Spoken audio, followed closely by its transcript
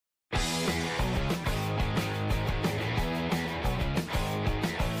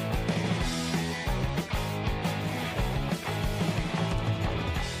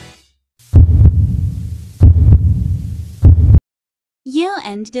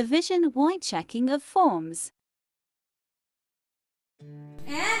and division-wide checking of forms.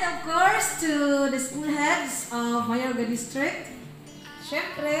 And of course, to the school heads of Mayorga District,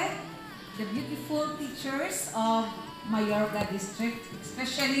 syempre, the beautiful teachers of Mayorga District,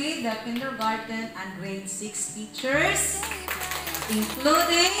 especially the kindergarten and grade 6 teachers,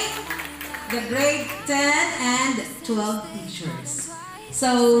 including the grade 10 and 12 teachers.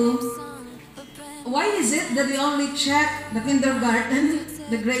 So, why is it that we only check the kindergarten,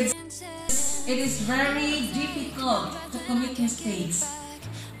 the grade 6? It is very difficult to commit mistakes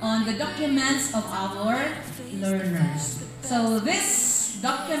on the documents of our learners. So these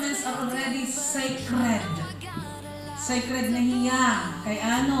documents are already sacred. Sacred na hiya. Kay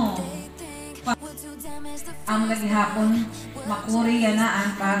ano? Ang naghihapon, makuri yan na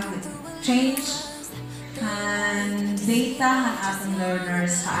ang pag-change and data ng ating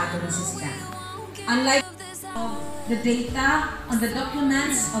learners sa ating system. Unlike the data on the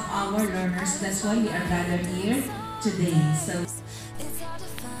documents of our learners, that's why we are gathered here today. So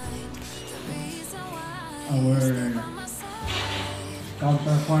our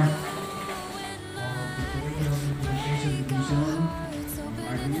counterpart of the Curriculum Implementation Division,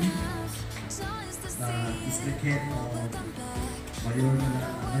 Arvin, the district head of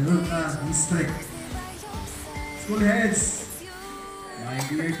Mayorga District. School heads, my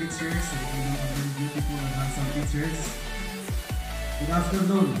dear teachers, beautiful and handsome teachers, good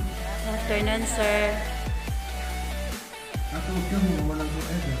afternoon. Good afternoon, sir. Natulog ka mo, walang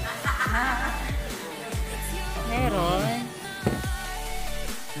forever. Meron.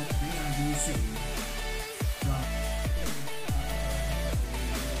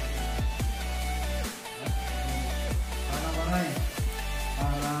 Para maray,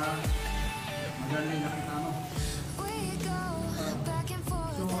 para magaling nakita mo.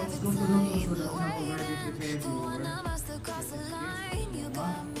 So it's good to know so that you have already prepared your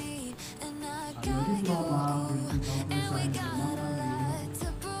diploma,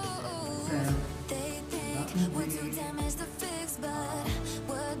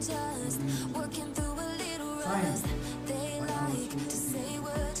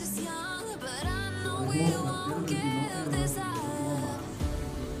 computer science,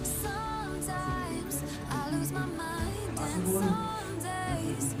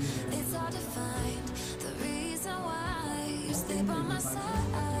 It's hard to find the reason why you stay by my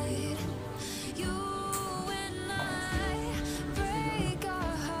side. You and I break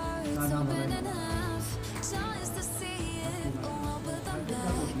our hearts open enough just to see it all, but I'm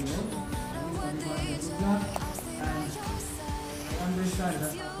blind. No matter what they try, I'll stay by your side. I understand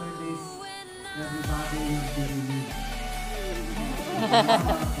that after this, everybody will be relieved.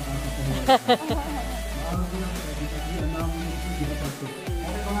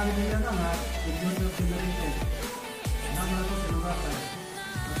 Okay, pangalan nila na nga, computer simulated. Naman na ito sa lugar tayo.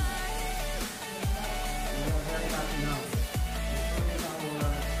 Nagagari natin na. Ito yung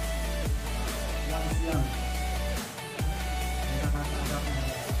our young. May nakakaagap na.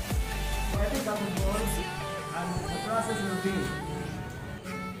 So I think that will go on. And the process will be,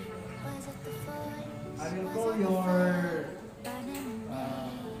 I will call your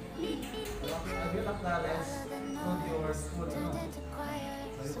a bit of knowledge on your school, no?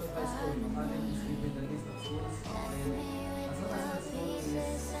 So you put my school, and then you sleep in the list of schools, and as long as the school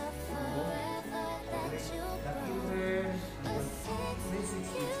is the tutor, and the basic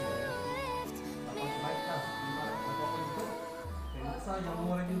teacher, kapag right na, nagpapunto, kaya saan yung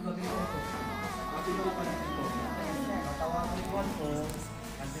mga rin yung gabi ko ito, at ito pa natin ito, matawagan ko ito,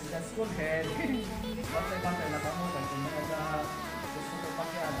 and then the school head, bantay-bantay na kamo, kung mga gusto ko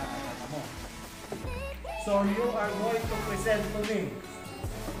pakiyan, nakakata mo. So you are going to present to me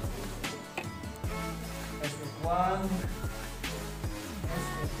SF1,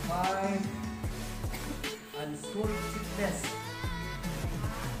 SF5, and school fitness.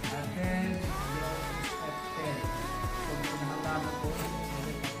 And then your SF10. So pinahalaman ko.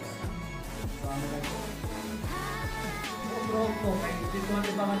 So ano na ito? Bro ko, may dito ang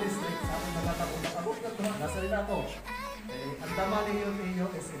ibang district. Sa akin nagtatakot na ito. Nasa rin ako. Ang dama ninyo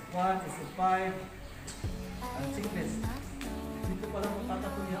SF1, SF5, and sickness. Dito pala kung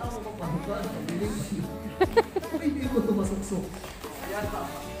tatatong niya, ako kung pahugan, pagbiling mo yun. Hindi ko ito masuksok. Ayan pa.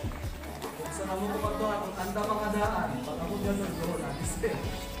 Kung saan mo ko ito, kung tanda mga daan, pag ako dyan sa doon, natin.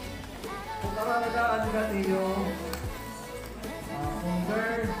 Kung karanagaan nila niyo,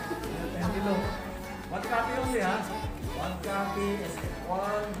 Hunger, and below. One copy only, ha? One copy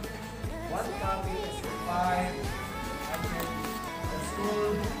SF1, one copy SF5, and then the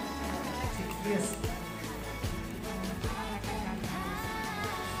school checklist.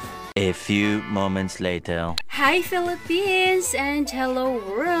 A few moments later. Hi Philippines and hello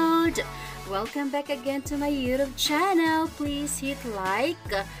world! Welcome back again to my YouTube channel. Please hit like,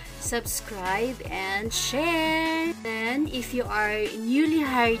 subscribe, and share. And if you are a newly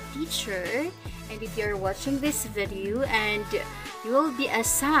hired teacher and if you're watching this video and you will be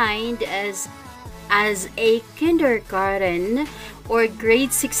assigned as a kindergarten or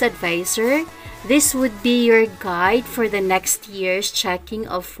grade 6 advisor, this would be your guide for the next year's checking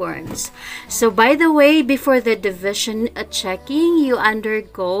of forms. So by the way, before the division checking, you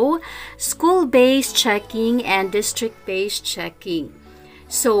undergo school-based checking and district-based checking.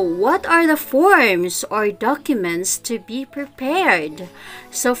 So what are the forms or documents to be prepared?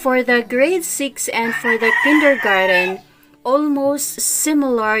 So for the grade 6 and for the kindergarten, almost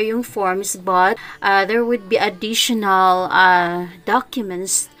similar yung forms, but there would be additional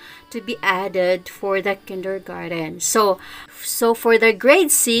documents to be added for the kindergarten. So for the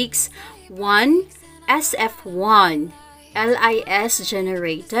grade 6, 1 SF1 LIS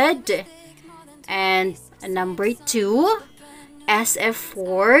generated, and number 2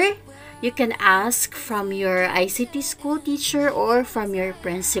 SF4 you can ask from your ICT school teacher or from your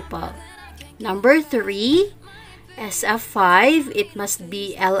principal. Number 3 SF5, it must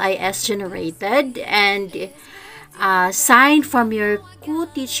be LIS generated and signed from your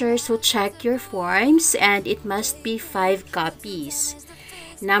co-teachers who check your forms, and it must be 5 copies.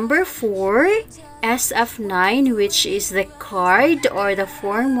 Number 4 SF9, which is the card or the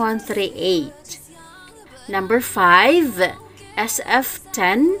form 138. Number 5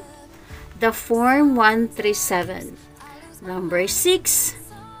 SF10, the form 137. Number 6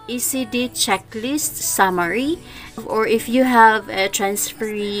 ECD checklist summary, or if you have a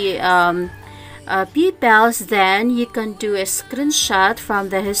transferee pupils, then you can do a screenshot from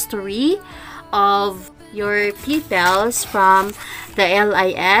the history of your pupils from the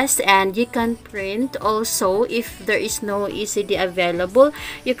LIS, and you can print also if there is no ECD available.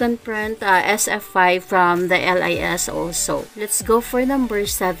 You can print SF5 from the LIS also. Let's go for number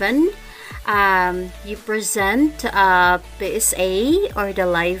 7. You present PSA or the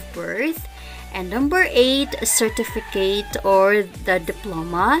live birth, and number 8 certificate or the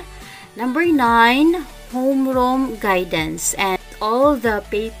diploma. Number 9 homeroom guidance, and all the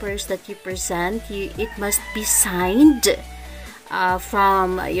papers that you present, it must be signed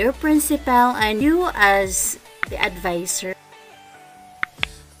from your principal and you as the advisor